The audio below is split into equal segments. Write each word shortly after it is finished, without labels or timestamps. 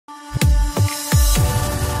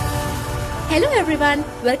Hello everyone,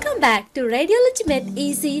 welcome back to Radiology Made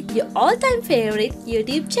Easy, your all-time favorite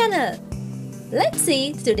YouTube channel. Let's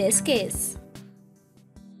see today's case.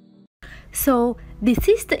 So, this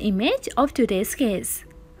is the image of today's case.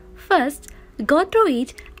 First, go through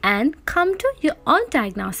it and come to your own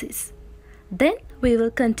diagnosis. Then we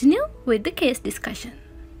will continue with the case discussion.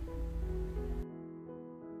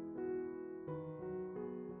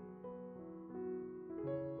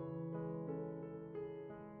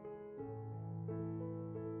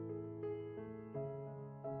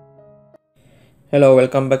 Hello,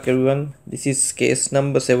 welcome back everyone. This is case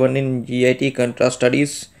number 7 in GIT Contrast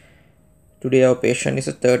studies. Today our patient is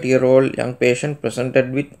a 30-year-old young patient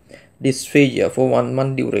presented with dysphagia for 1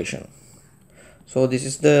 month duration. So this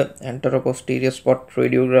is the anteroposterior spot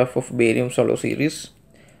radiograph of barium swallow series.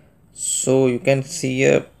 So you can see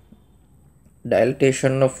a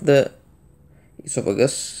dilatation of the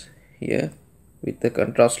esophagus here with the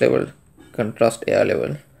contrast air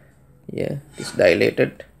level. Here it is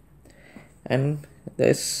dilated. And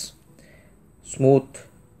there's smooth,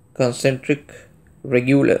 concentric,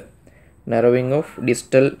 regular narrowing of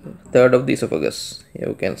distal third of the esophagus. Here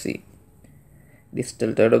you can see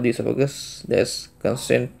distal third of the esophagus. There's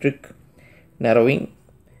concentric narrowing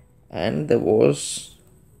and the walls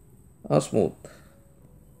are smooth.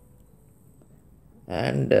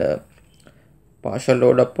 And partial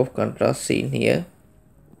load up of contrast seen here.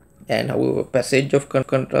 And however, passage of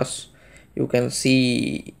contrast you can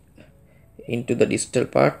see into the distal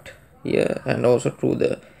part here and also through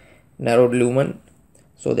the narrowed lumen.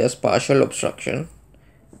 So there's partial obstruction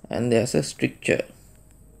and there's a stricture.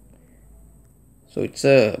 So it's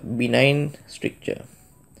a benign stricture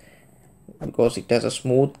because it has a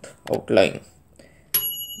smooth outline.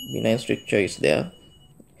 Benign stricture is there.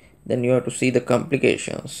 Then you have to see the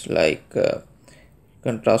complications like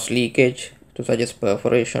contrast leakage to suggest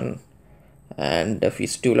perforation and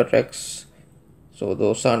fistula tracts. So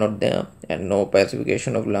those are not there, and no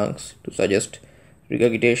pacification of lungs to suggest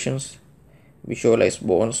regurgitations. Visualized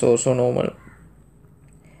bones also normal.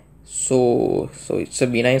 So it's a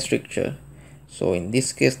benign stricture. So in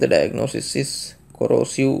this case the diagnosis is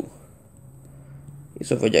corrosive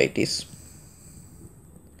esophagitis.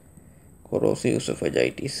 Corrosive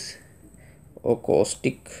esophagitis or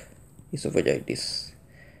caustic esophagitis.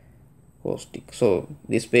 Caustic. So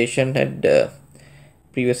this patient had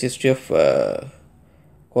previous history of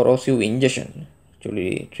corrosive ingestion.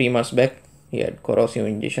 Actually 3 months back he had corrosive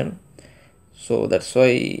ingestion, so that's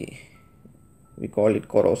why we call it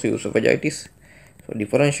corrosive esophagitis. So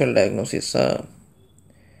differential diagnosis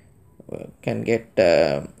can get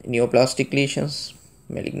neoplastic lesions,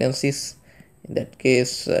 malignancies. In that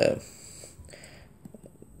case there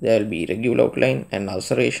will be regular outline and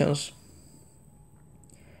ulcerations.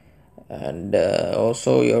 And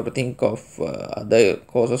also you have to think of other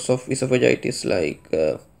causes of esophagitis like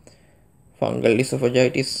fungal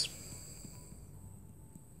esophagitis.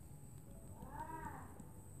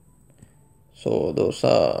 So those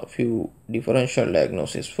are few differential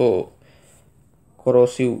diagnoses for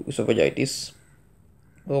corrosive esophagitis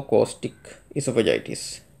or caustic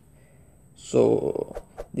esophagitis. So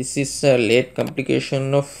this is a late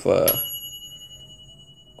complication of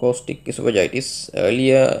caustic esophagitis.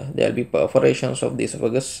 Earlier there will be perforations of the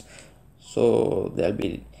esophagus, so there will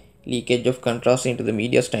be leakage of contrast into the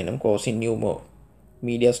mediastinum causing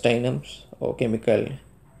mediastinums or chemical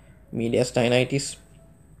mediastinitis.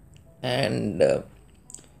 And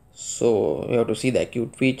so you have to see the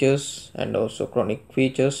acute features and also chronic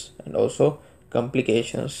features and also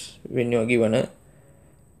complications when you are given a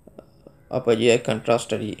upper GI contrast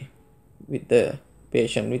study with the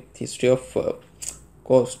patient with history of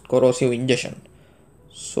corrosive ingestion.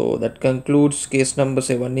 So that concludes case number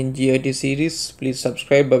 7 in GIT series. Please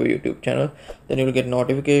subscribe our YouTube channel, then you will get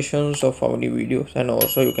notifications of our new videos, and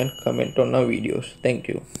also you can comment on our videos. Thank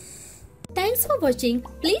you. Thanks for watching.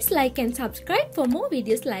 Please like and subscribe for more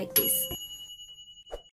videos like this.